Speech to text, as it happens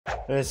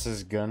This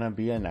is gonna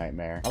be a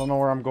nightmare. I don't know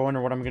where I'm going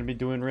or what I'm gonna be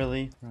doing,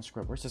 really. Oh,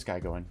 screw it. Where's this guy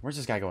going? Where's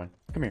this guy going?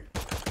 Come here.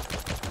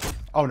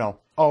 Oh, no.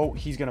 Oh,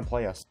 he's gonna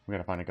play us. We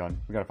gotta find a gun.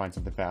 We gotta find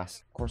something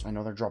fast. Of course, I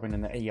know they're dropping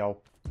in the AO.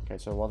 Okay,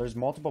 so, well, there's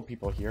multiple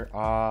people here.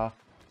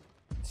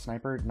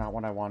 Sniper, not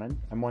what I wanted.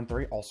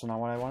 M13, also not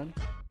what I wanted.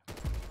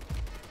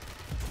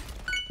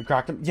 We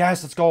cracked him.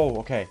 Yes, let's go.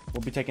 Okay,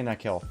 we'll be taking that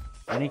kill.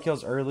 Any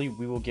kills early,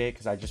 we will get,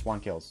 because I just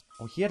want kills.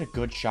 Oh, he had a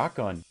good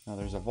shotgun. Now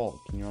there's a vault.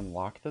 Can you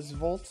unlock this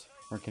vault?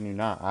 Or can you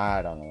not?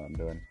 I don't know what I'm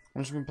doing.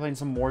 I'm just been playing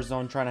some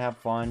Warzone, trying to have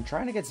fun,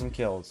 trying to get some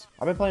kills.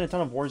 I've been playing a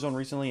ton of Warzone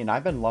recently, and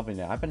I've been loving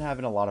it. I've been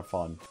having a lot of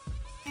fun.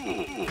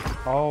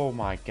 Oh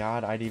my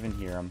god, I'd even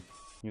hear him.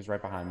 He was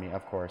right behind me,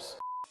 of course.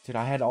 Dude,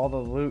 I had all the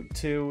loot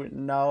too.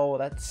 No,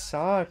 that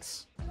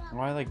sucks. Oh,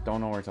 I like don't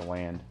know where to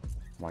land. Oh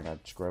my god,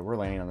 screw it. We're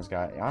landing on this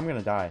guy. I'm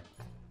gonna die.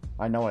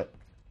 I know it.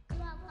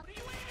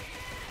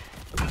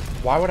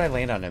 Why would I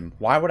land on him?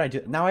 Why would I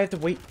do? Now I have to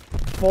wait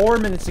 4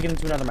 minutes to get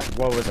into another map.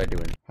 What was I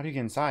doing? How do you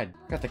get inside?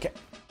 Got the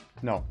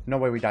No, no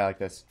way we die like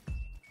this.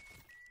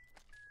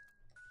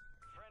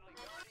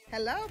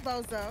 Hello,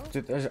 bozo.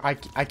 Dude,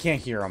 I can't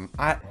hear him.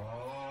 I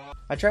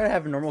try to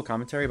have a normal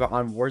commentary, but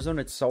on Warzone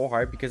it's so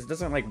hard because it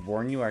doesn't like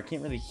warn you, or I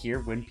can't really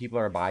hear when people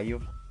are by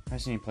you. I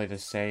just need to play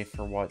this safe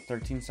for what,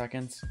 13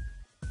 seconds?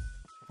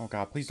 Oh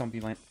god, please don't be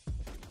land.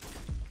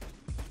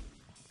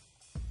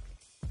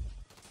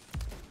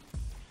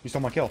 You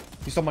stole my kill.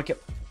 You stole my kill.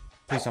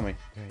 Please tell me.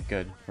 Okay,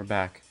 good. We're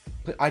back.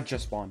 I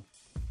just spawned.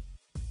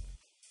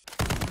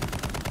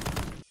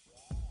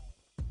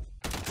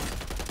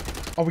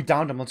 Oh, we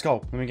downed him. Let's go.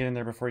 Let me get in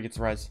there before he gets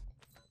res.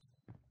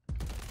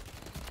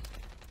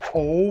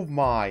 Oh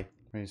my.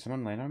 Wait, did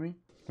someone land on me?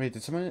 Wait,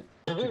 did someone?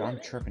 Dude, I'm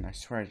tripping. I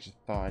swear I just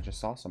thought I just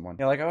saw someone.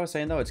 Yeah, like I was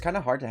saying though, it's kind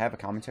of hard to have a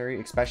commentary,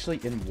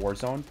 especially in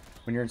Warzone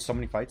when you're in so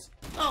many fights.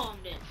 Oh,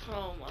 I'm dead.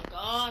 Oh my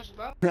gosh,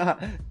 bro.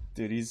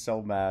 Dude, he's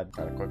so mad.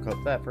 Gotta quick clip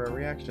that for a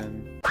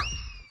reaction.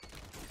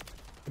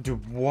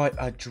 Dude, what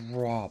a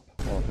drop.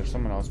 Oh, there's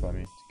someone else by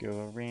me. Let's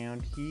go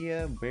around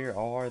here. Where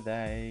are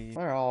they?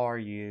 Where are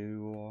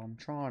you? I'm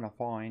trying to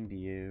find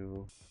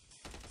you.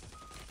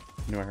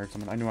 I knew I heard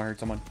someone. I knew I heard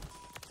someone.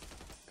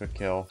 Good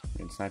kill. You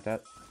can snipe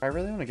that. I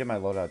really want to get my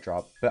loadout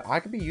drop, but I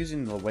could be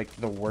using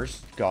the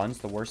worst guns,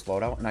 the worst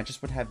loadout, and I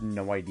just would have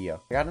no idea.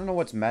 Like, I don't know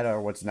what's meta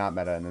or what's not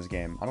meta in this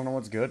game. I don't know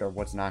what's good or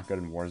what's not good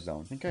in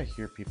Warzone. I think I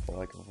hear people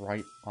like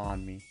right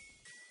on me.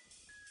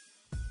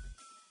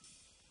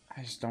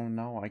 I just don't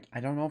know. I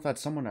don't know if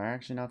that's someone or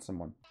actually not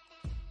someone.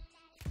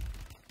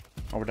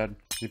 Oh, we're dead.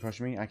 Is he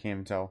pushing me? I can't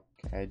even tell.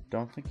 Okay, I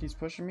don't think he's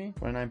pushing me.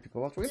 29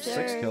 people left. We have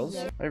 6 kills.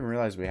 I didn't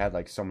realize we had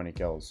like so many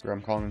kills.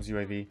 I'm calling his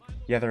UAV.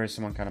 Yeah, there is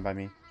someone kind of by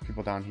me.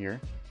 People down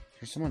here.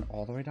 There's someone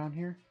all the way down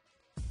here.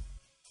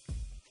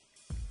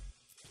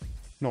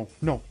 No,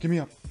 no, give me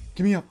up.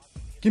 Give me up.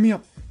 Give me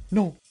up.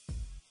 No.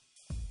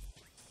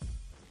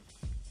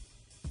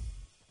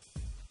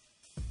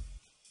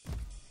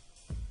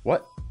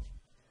 What?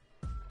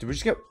 Did we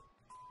just get...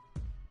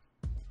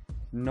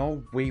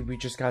 No way, we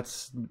just got...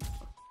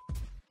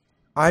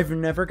 I've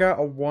never got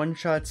a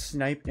one-shot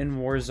snipe in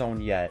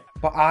Warzone yet,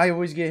 but I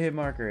always get hit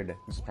markered.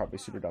 This is probably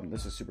super dumb.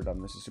 This is super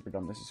dumb. This is super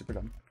dumb. This is super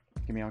dumb.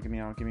 Get me out, get me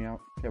out, get me out.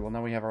 Okay, well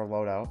now we have our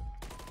loadout.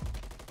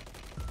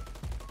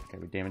 Okay,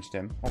 we damaged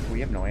him. Oh,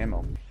 we have no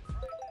ammo.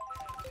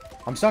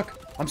 I'm stuck.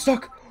 I'm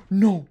stuck.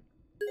 No.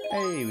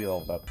 Hey, we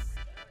leveled up.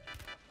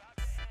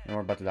 And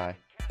we're about to die.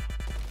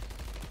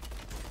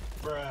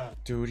 Bruh.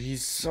 Dude,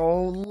 he's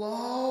so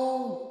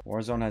low.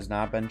 Warzone has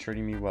not been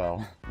treating me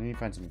well. I need to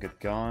find some good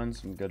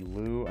guns, some good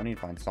loot. I need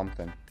to find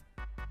something.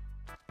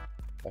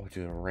 Oh,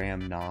 dude, a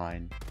Ram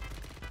 9.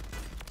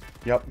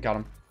 Yep, got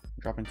him.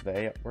 Dropping to the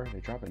A. Where are they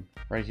dropping?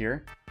 Right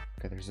here?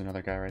 Okay, there's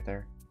another guy right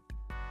there.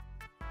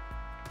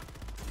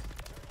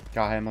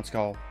 Got him. Let's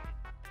go.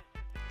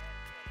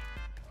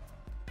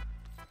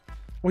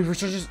 Wait, we're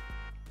just...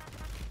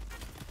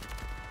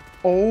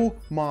 Oh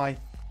my...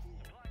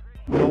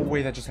 No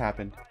way that just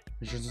happened.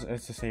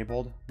 It's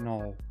disabled?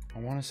 No. I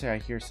want to say I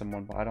hear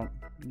someone, but I don't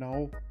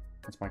know.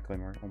 That's my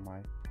claymore. Oh my.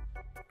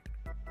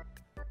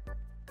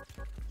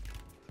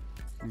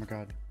 Oh my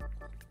god.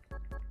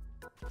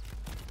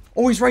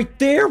 Oh, he's right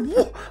there!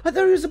 Whoa! I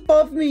thought he was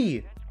above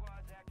me!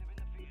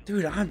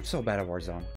 Dude, I'm so bad at Warzone.